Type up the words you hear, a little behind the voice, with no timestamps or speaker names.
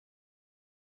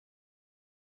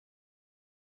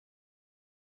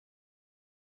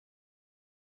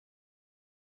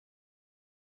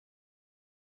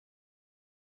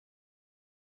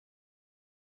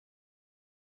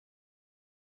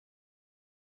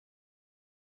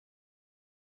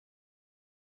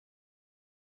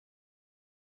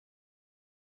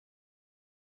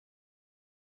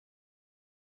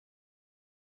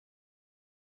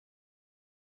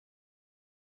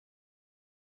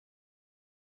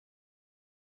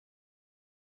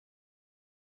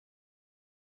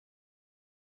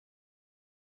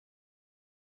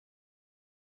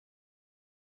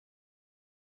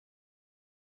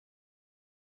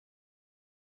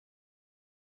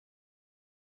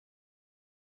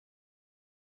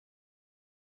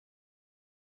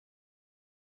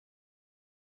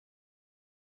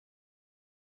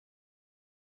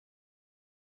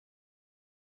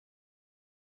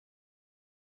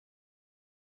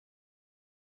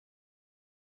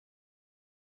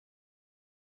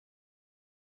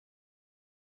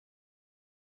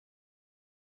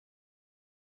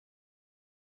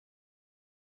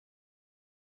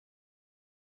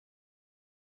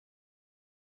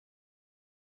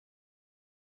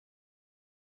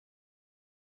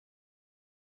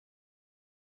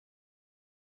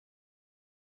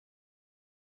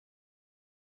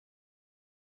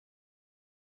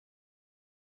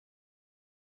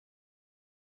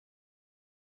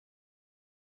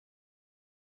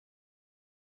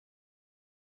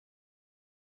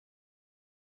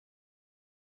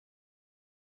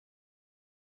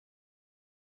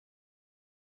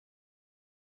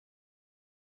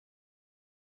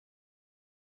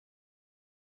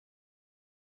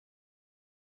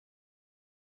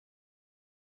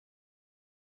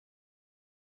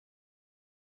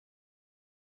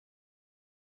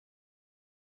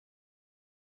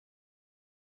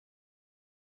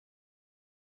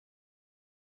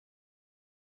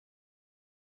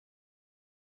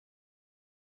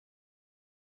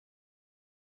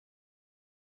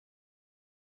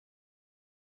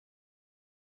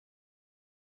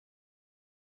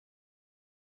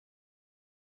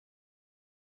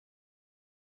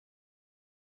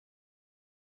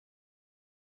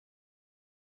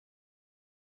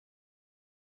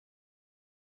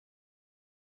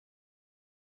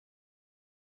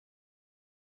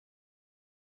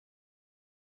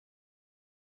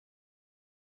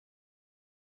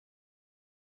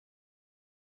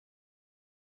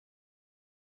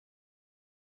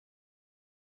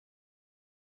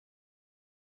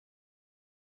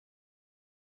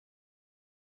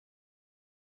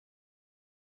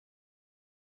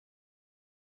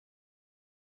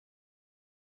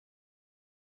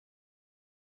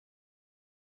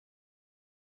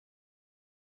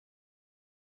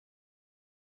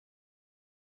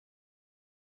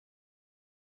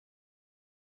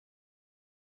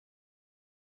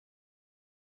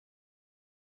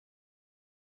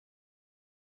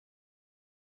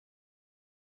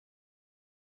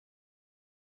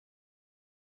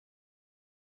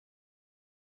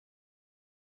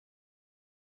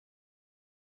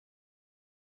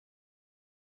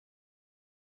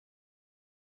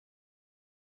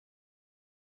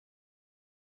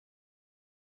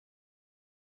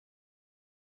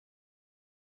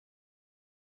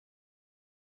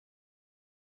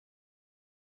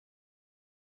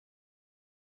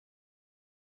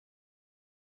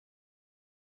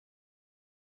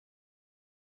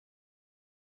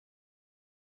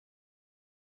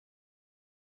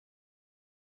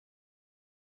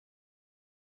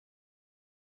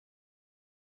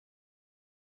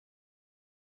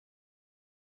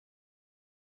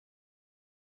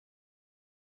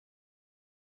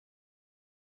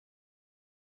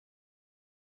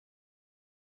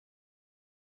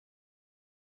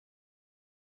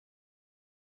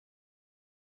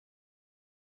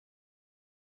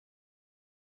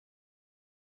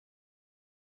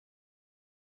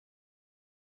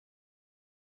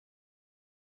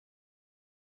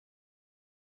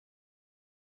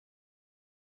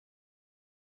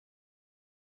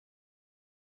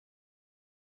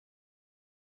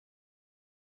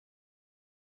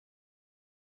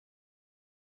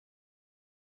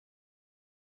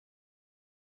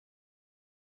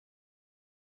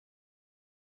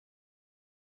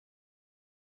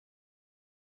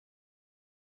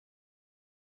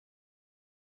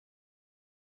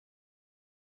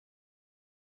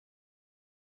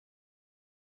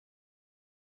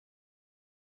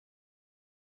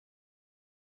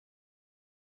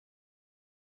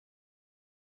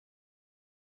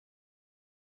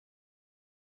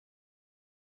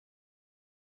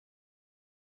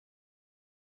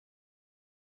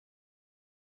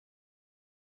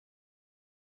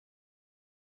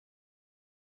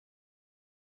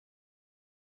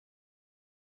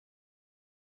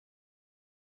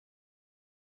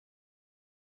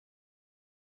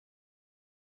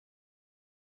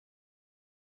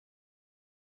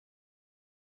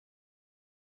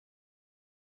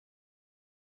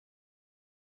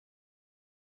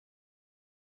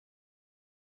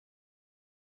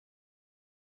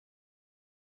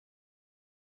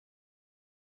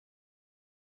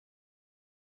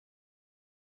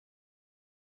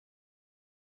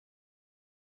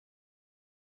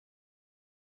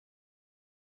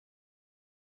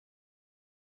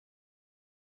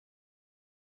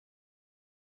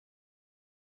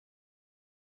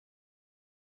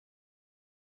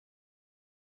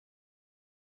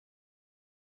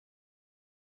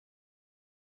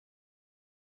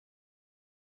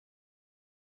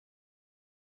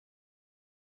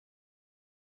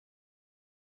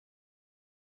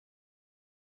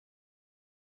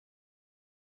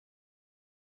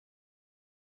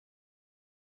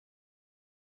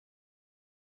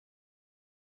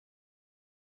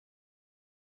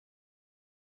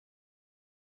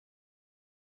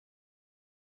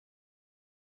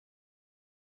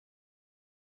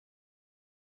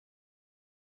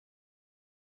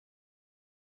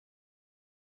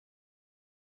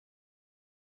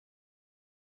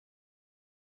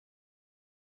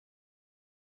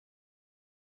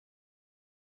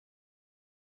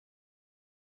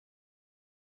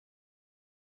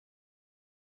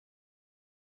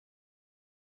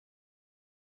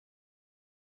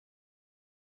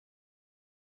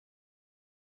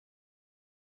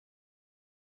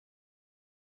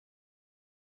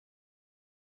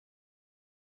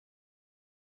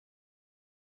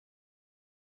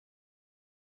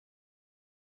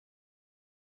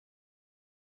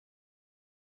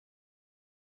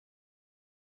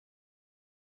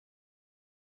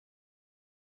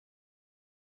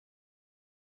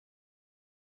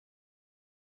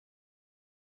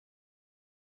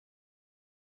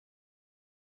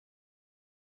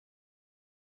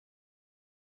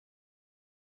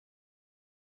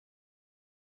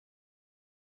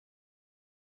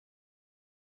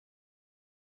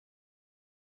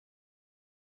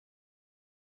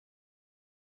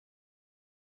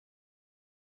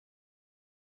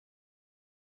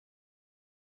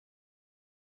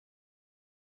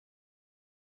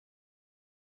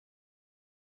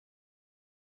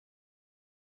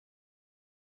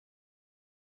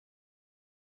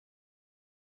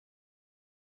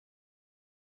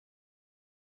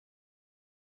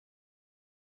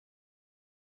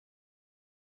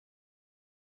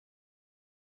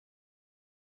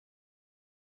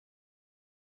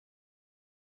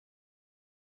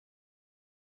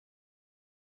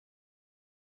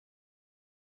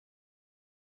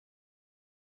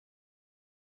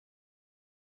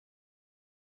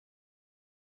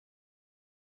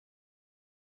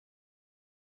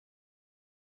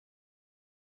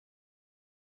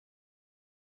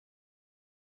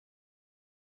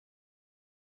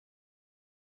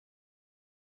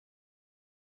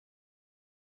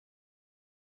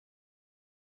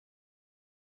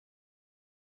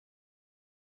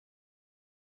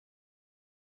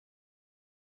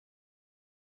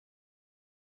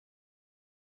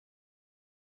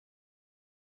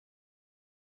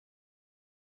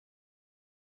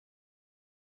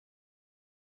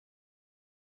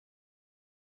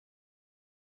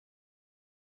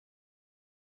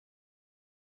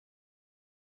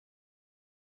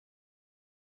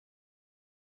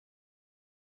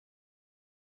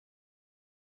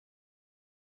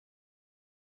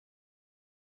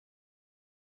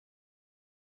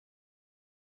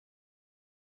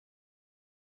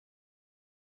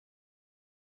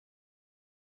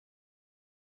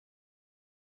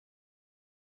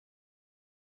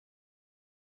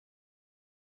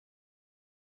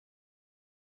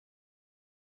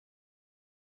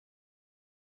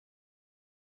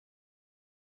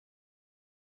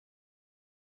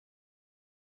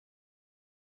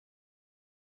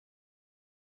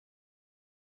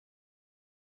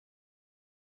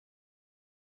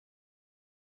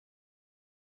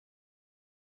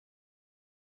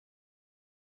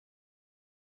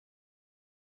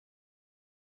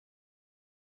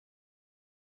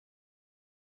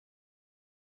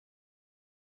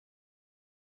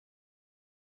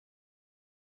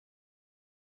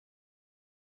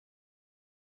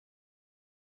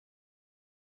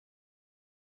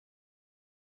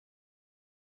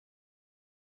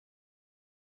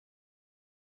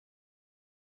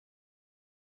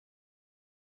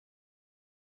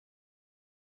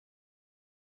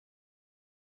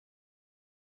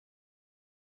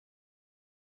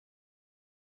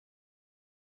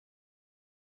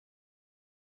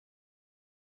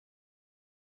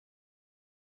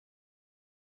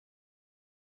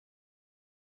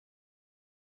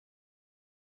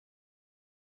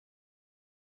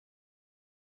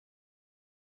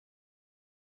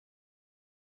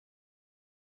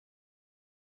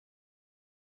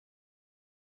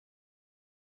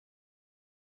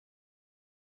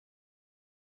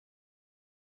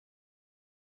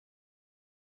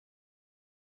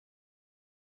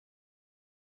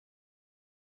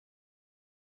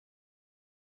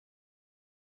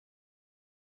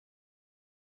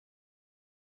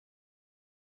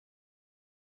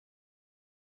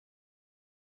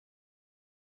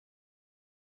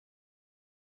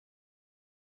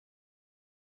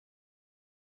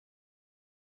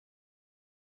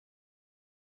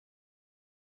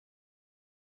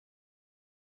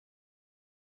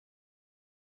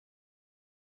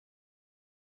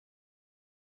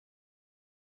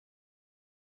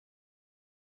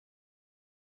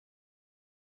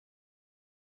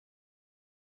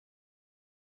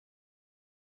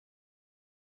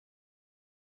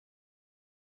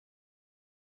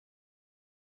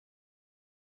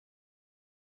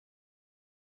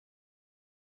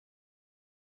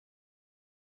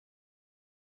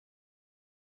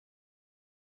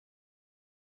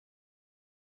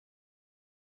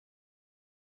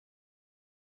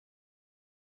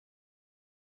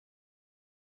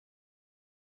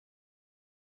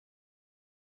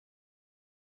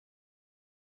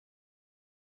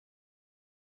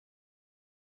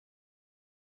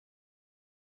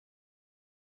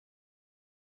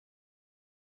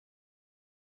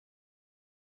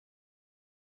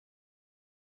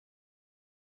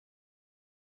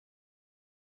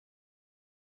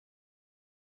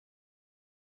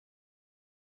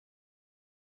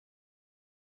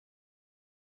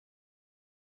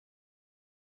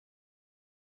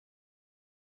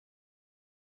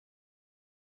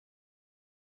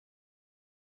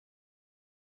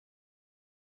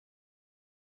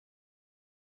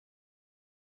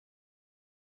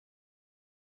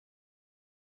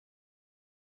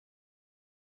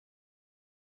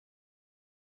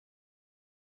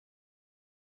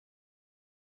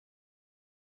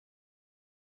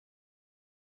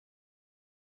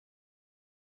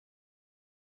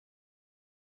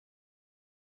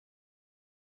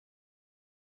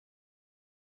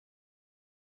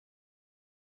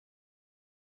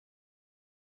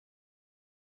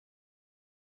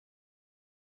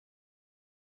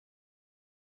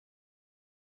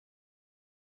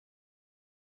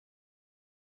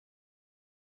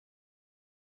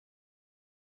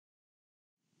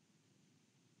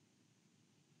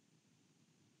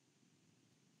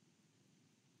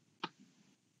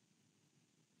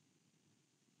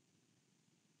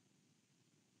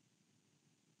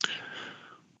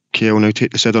Okay, I'll now take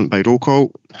the decision by roll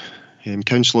call.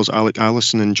 Councillors Alec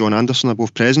Allison and John Anderson are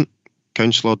both present.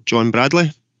 Councillor John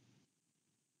Bradley.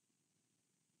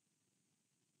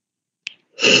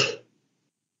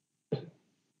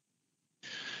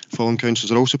 Following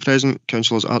councillors are also present.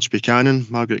 Councillors Arch Buchanan,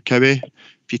 Margaret Cowie,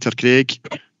 Peter Craig,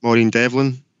 Maureen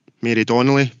Devlin, Mary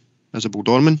Donnelly, Isabel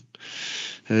Dorman.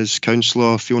 Is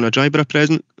Councillor Fiona Dryborough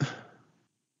present?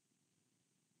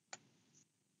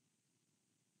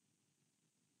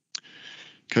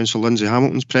 Councillor Lindsay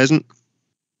Hamilton's present.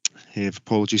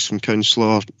 Apologies from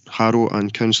Councillor Harrow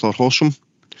and Councillor Horsham.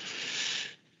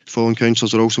 Following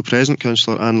councillors are also present.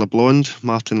 Councillor Anne LeBlond,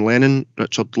 Martin Lennon,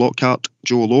 Richard Lockhart,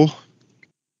 Joe Lowe.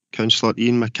 Councillor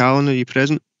Ian McCallan, are you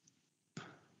present?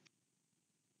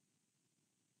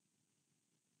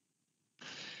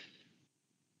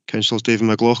 Councillors David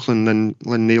McLaughlin,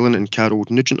 Lynn Nayland and Carol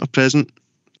Nugent are present.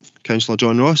 Councillor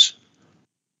John Ross.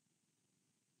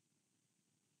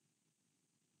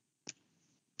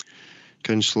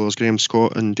 Councillors Graham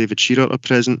Scott and David Shearer are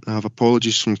present. I have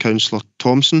apologies from Councillor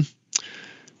Thompson.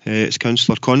 Is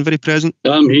Councillor Convery present?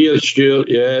 I'm here, Stuart,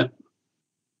 yeah.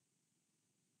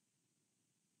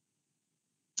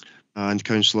 And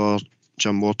Councillor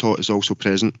Jim Wartott is also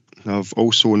present. I've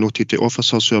also noted the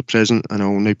officers who are present, and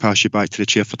I'll now pass you back to the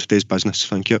Chair for today's business.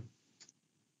 Thank you.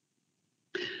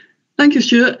 Thank you,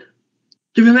 Stuart.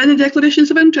 Do we have any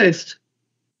declarations of interest?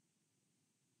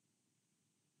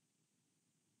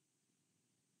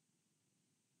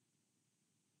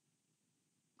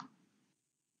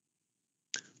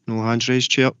 No hands raised,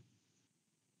 Chair.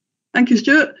 Thank you,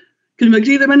 Stuart. Can we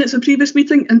agree the minutes of previous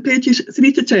meeting and pages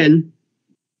 3 to 10?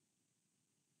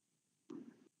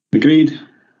 Agreed.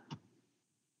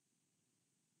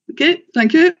 Okay,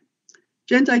 thank you.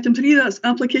 Agenda item 3, that's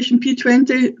application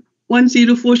P20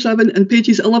 1047 and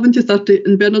pages 11 to 30,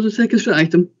 and Bernard will take us through the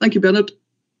item. Thank you, Bernard.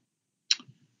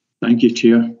 Thank you,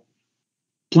 Chair.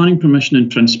 Planning permission in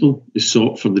principle is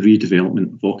sought for the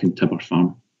redevelopment of Auchentibber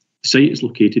Farm. The site is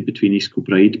located between East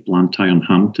Kilbride, Blantyre and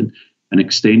Hampton and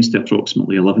extends to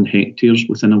approximately 11 hectares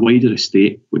within a wider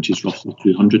estate which is roughly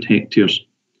 200 hectares.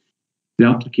 The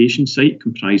application site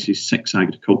comprises 6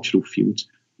 agricultural fields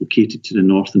located to the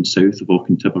north and south of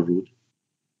Auchentibber Road.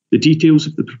 The details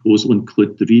of the proposal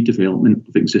include the redevelopment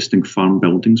of existing farm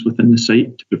buildings within the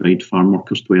site to provide farm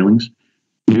workers' dwellings,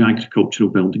 new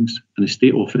agricultural buildings, an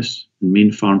estate office and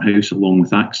main farmhouse along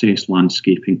with access,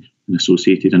 landscaping and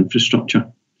associated infrastructure.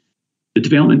 The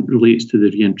development relates to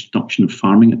the reintroduction of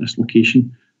farming at this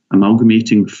location,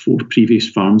 amalgamating 4 previous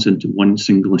farms into one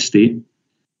single estate.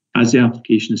 As the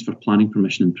application is for planning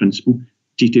permission in principle,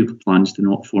 detailed plans do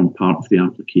not form part of the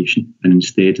application and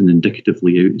instead an indicative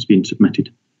layout is being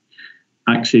submitted.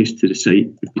 Access to the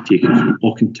site would be taken from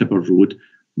Auchentibber Road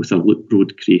with a loop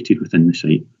road created within the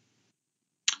site.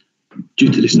 Due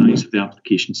to the size of the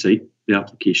application site, the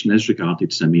application is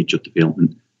regarded as a major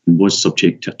development and was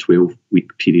subject to a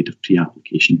 12-week period of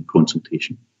pre-application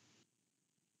consultation.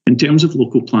 In terms of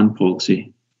local plan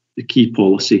policy, the key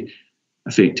policy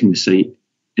affecting the site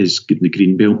is the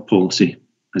Greenbelt policy,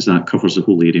 as that covers the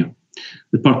whole area.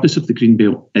 The purpose of the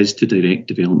Greenbelt is to direct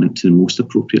development to the most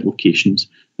appropriate locations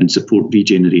and support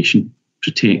regeneration,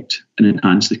 protect and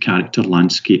enhance the character,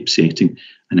 landscape, setting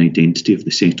and identity of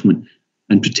the settlement,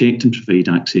 and protect and provide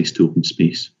access to open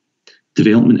space.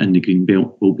 Development in the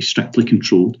Greenbelt will be strictly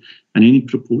controlled and any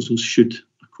proposals should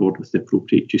accord with the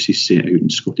appropriate uses set out in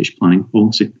Scottish planning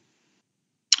policy.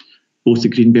 Both the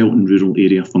Greenbelt and rural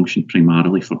area function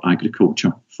primarily for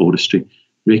agriculture, forestry,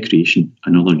 recreation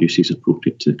and other uses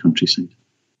appropriate to the countryside.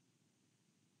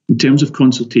 In terms of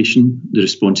consultation, the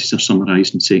responses are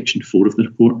summarised in section 4 of the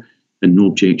report and no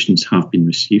objections have been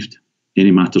received.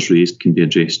 Any matters raised can be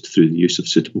addressed through the use of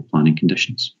suitable planning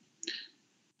conditions.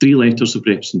 3 letters of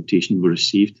representation were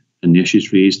received and the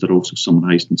issues raised are also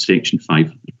summarised in section 5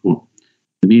 of the report.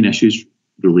 The main issues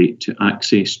relate to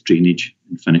access, drainage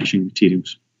and finishing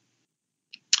materials.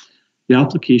 The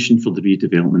application for the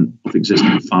redevelopment of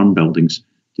existing farm buildings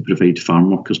to provide farm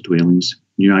workers' dwellings,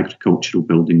 new agricultural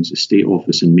buildings, estate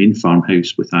office and main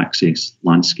farmhouse with access,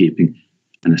 landscaping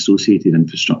and associated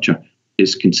infrastructure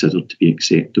is considered to be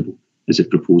acceptable as the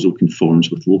proposal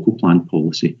conforms with local plan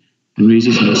policy and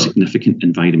raises no significant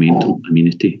environmental,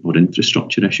 amenity or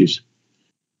infrastructure issues.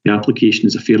 The application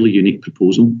is a fairly unique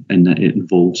proposal in that it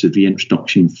involves the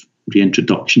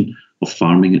reintroduction of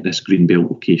farming at this Greenbelt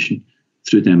location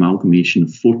through the amalgamation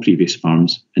of 4 previous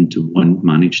farms into one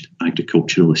managed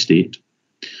agricultural estate.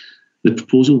 The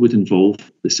proposal would involve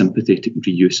the sympathetic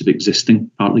reuse of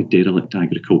existing, partly derelict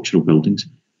agricultural buildings,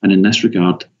 and in this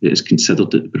regard, it is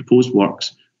considered that the proposed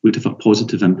works would have a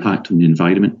positive impact on the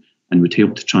environment and would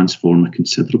help to transform a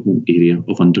considerable area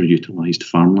of underutilised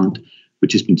farmland,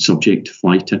 which has been subject to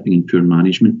fly tipping and poor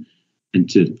management,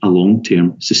 into a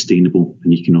long-term, sustainable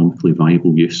and economically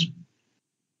viable use.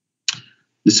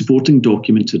 The supporting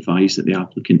documents advise that the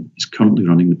applicant is currently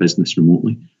running the business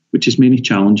remotely, which has many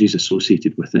challenges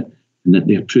associated with it, and that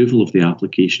the approval of the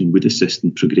application would assist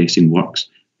in progressing works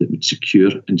that would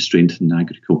secure and strengthen the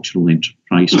agricultural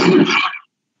enterprise.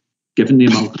 Given the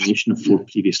amalgamation of 4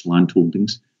 previous land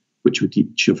holdings, which would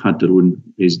each have had their own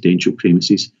residential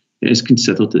premises, it is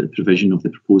considered that the provision of the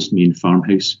proposed main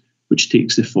farmhouse, which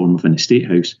takes the form of an estate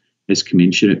house, is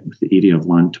commensurate with the area of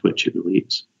land to which it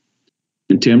relates.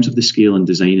 In terms of the scale and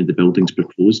design of the buildings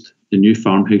proposed, the new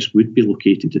farmhouse would be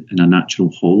located in a natural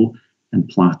hollow and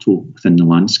plateau within the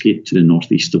landscape to the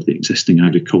northeast of the existing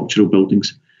agricultural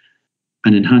buildings.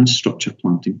 An enhanced structure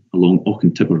planting along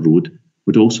Auchentibber Road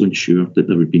would also ensure that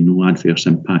there would be no adverse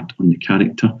impact on the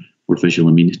character or visual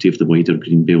amenity of the wider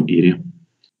Greenbelt area.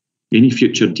 Any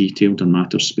future detailed on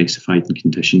matters specified in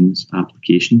conditions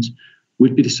applications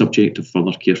would be the subject of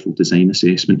further careful design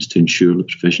assessments to ensure the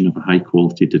provision of a high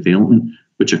quality development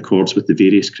which accords with the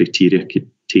various criteria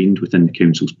contained within the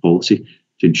Council's policy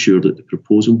to ensure that the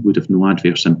proposal would have no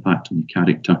adverse impact on the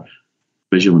character,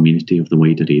 visual amenity of the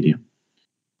wider area.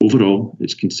 Overall,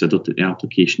 it's considered that the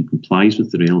application complies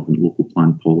with the relevant local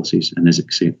plan policies and is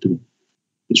acceptable.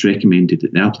 It's recommended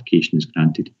that the application is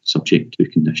granted subject to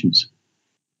conditions.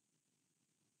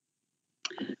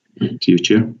 To you,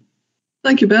 Chair.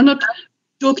 Thank you, Bernard.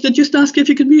 Joe, could I just ask if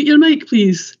you could mute your mic,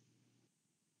 please?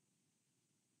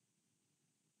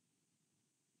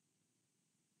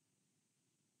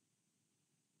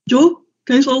 Joe,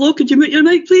 Councillor Lowe, could you mute your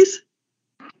mic, please?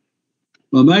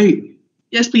 My mate,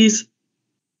 Yes, please.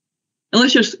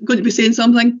 Unless you're going to be saying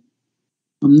something.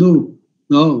 I'm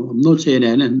not saying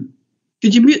anything.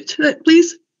 Could you mute it,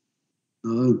 please?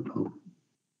 No.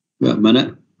 Wait a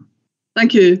minute.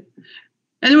 Thank you.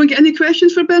 Anyone get any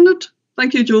questions for Bernard?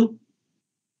 Thank you, Joe.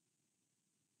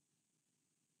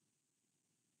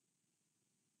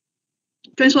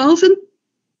 Councillor Allison?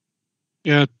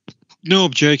 Yeah, no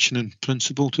objection in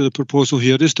principle to the proposal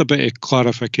here. Just a bit of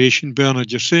clarification,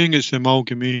 Bernard. You're saying it's the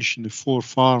amalgamation of 4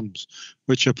 farms,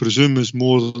 which I presume is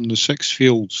more than the 6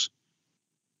 fields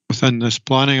within this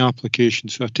planning application.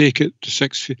 So I take it to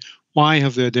 6 fields. Why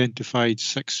have they identified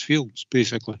 6 fields,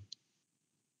 basically?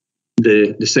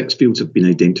 The 6 fields have been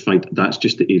identified. That's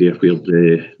just the area where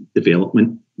the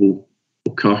development will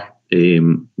occur.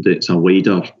 That's a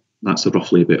wider, that's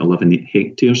roughly about 11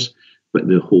 hectares, but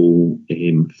the whole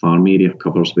farm area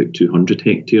covers about 200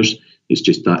 hectares. It's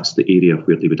just that's the area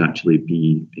where they would actually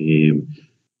be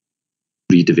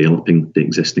redeveloping the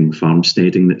existing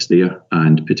farmsteading that's there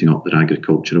and putting up their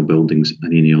agricultural buildings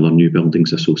and any other new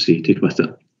buildings associated with it.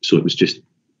 So it was just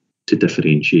to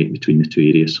differentiate between the 2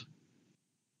 areas.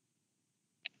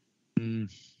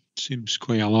 Seems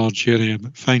quite a large area,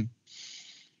 but fine.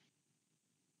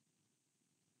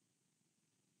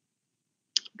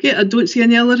 Okay, I don't see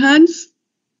any other hands.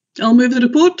 I'll move the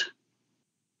report.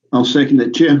 I'll second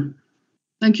it, Chair.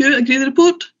 Thank you. Agree the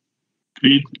report?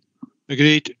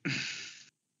 Agreed.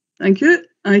 Thank you.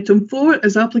 Item 4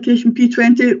 is application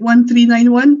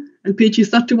P20-1391 and pages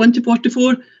 31 to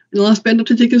 44. And I'll ask Bernard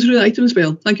to take us through the item as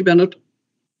well. Thank you, Bernard.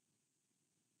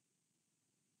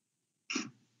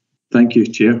 Thank you,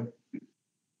 Chair.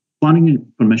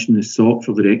 Planning permission is sought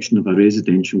for the erection of a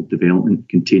residential development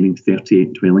containing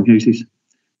 38 dwelling houses.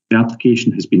 The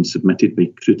application has been submitted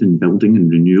by Cruden Building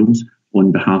and Renewals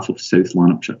on behalf of South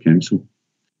Lanarkshire Council.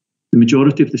 The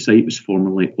majority of the site was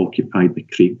formerly occupied by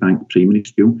Craigbank Primary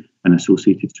School and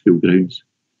associated school grounds.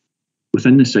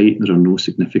 Within the site, there are no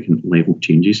significant level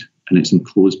changes, and it's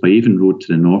enclosed by Avon Road to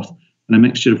the north and a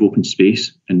mixture of open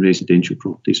space and residential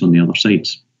properties on the other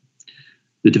sides.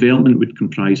 The development would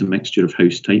comprise a mixture of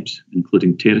house types,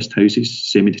 including terraced houses,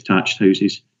 semi-detached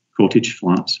houses, cottage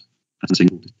flats, and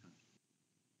single detached.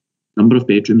 The number of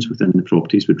bedrooms within the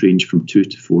properties would range from 2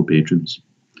 to 4 bedrooms.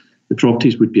 The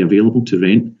properties would be available to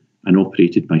rent and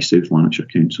operated by South Lanarkshire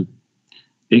Council.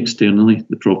 Externally,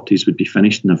 the properties would be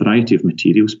finished in a variety of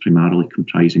materials, primarily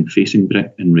comprising facing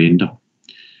brick and render.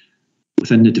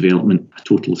 Within the development, a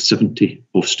total of 70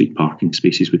 off-street parking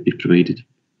spaces would be provided.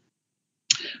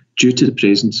 Due to the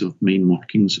presence of main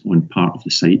workings on part of the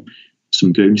site,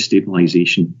 some ground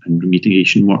stabilisation and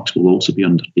remediation works will also be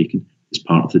undertaken as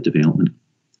part of the development.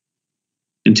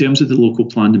 In terms of the local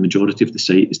plan, the majority of the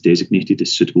site is designated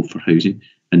as suitable for housing,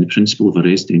 and the principle of a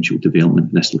residential development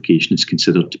in this location is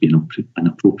considered to be an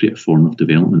appropriate form of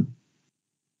development.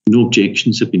 No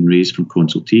objections have been raised from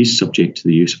consultees subject to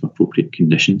the use of appropriate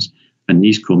conditions, and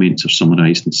these comments are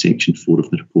summarised in section 4 of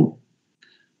the report.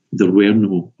 There were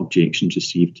no objections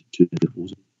received to the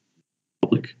proposal from the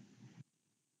public.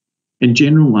 In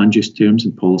general land use terms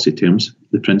and policy terms,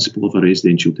 the principle of a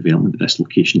residential development at this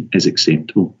location is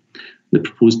acceptable. The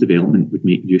proposed development would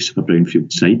make use of a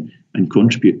brownfield site and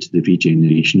contribute to the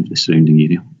regeneration of the surrounding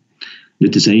area. The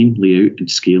design, layout and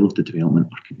scale of the development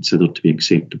are considered to be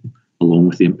acceptable, along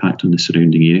with the impact on the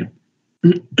surrounding area.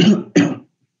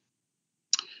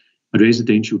 A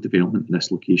residential development at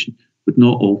this location would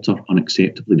not alter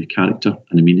unacceptably the character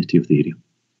and amenity of the area.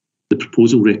 The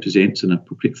proposal represents an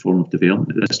appropriate form of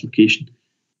development at this location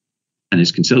and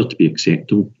is considered to be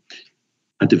acceptable.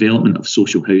 A development of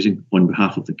social housing on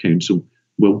behalf of the council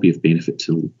will be of benefit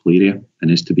to the local area and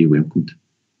is to be welcomed.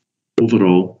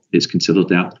 Overall, it's considered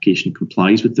the application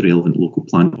complies with the relevant local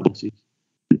plan policies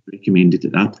and recommended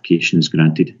that the application is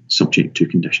granted subject to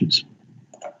conditions.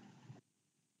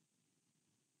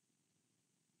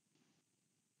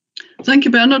 Thank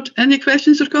you, Bernard. Any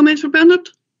questions or comments for Bernard?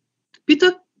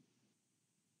 Peter?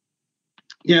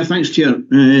 Yeah, thanks, Chair.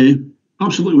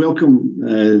 Absolutely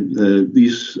welcome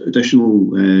these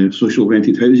additional social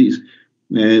rented houses.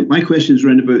 My question is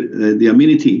around about the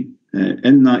amenity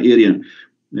in that area.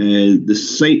 The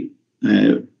site,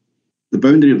 the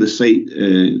boundary of the site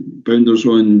boundaries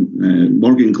on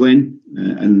Morgan Glen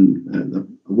and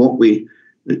a walkway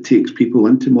that takes people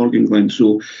into Morgan Glen.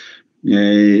 So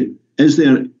is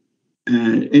there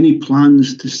any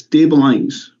plans to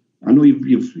stabilise? I know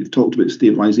you've talked about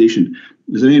stabilisation.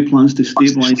 Is there any plans to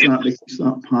stabilise that because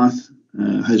that path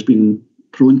has been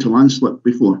prone to landslip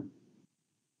before?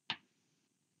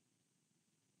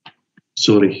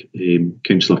 Sorry,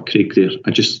 Councillor Craig there.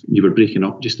 You were breaking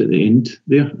up just at the end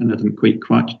there and I didn't quite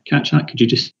catch that. Could you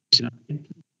just say that again?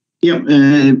 Yeah,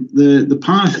 the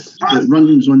path that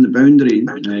runs on the boundary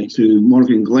to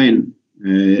Morgan Glen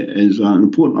is an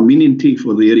important amenity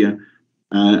for the area.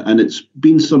 And it's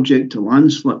been subject to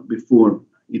landslip before.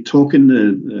 You talk in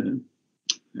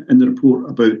the report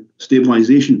about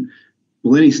stabilisation.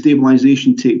 Will any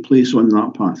stabilisation take place on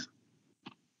that path?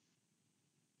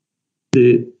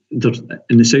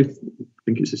 In the south, I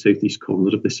think it's the southeast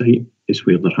corner of the site, is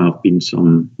where there have been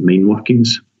some mine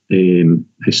workings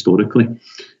historically.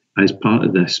 As part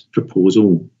of this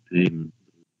proposal,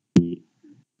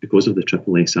 because of the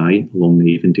SSSI along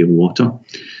the Avondale Water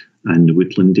and the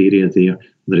woodland area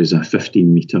there is a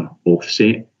 15-metre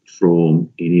offset from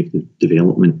any of the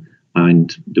development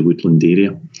and the woodland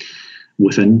area.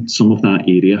 Within some of that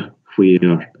area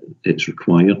where it's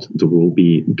required, there will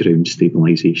be ground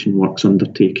stabilisation works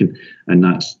undertaken, and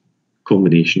that's a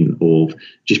combination of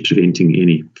just preventing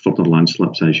any further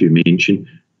landslips, as you mentioned,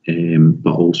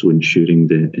 but also ensuring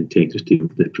the integrity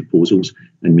of the proposals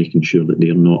and making sure that they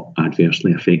are not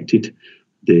adversely affected.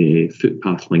 The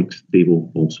footpath length, they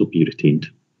will also be retained.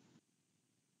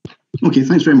 Okay,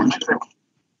 thanks very much.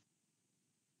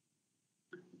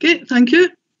 Okay, thank you.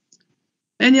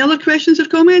 Any other questions or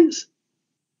comments?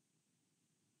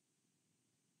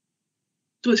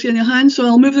 Don't see any hands, so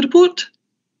I'll move the report.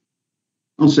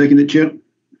 I'll second it, Chair.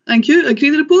 Thank you. Agree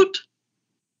the report?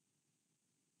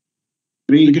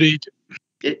 Agreed.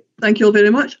 Okay, thank you all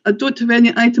very much. I don't have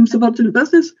any items of urgent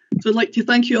business, so I'd like to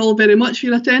thank you all very much for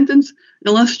your attendance. And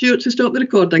I'll ask Stuart to stop the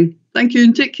recording. Thank you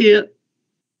and take care.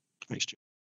 Thanks, Stuart.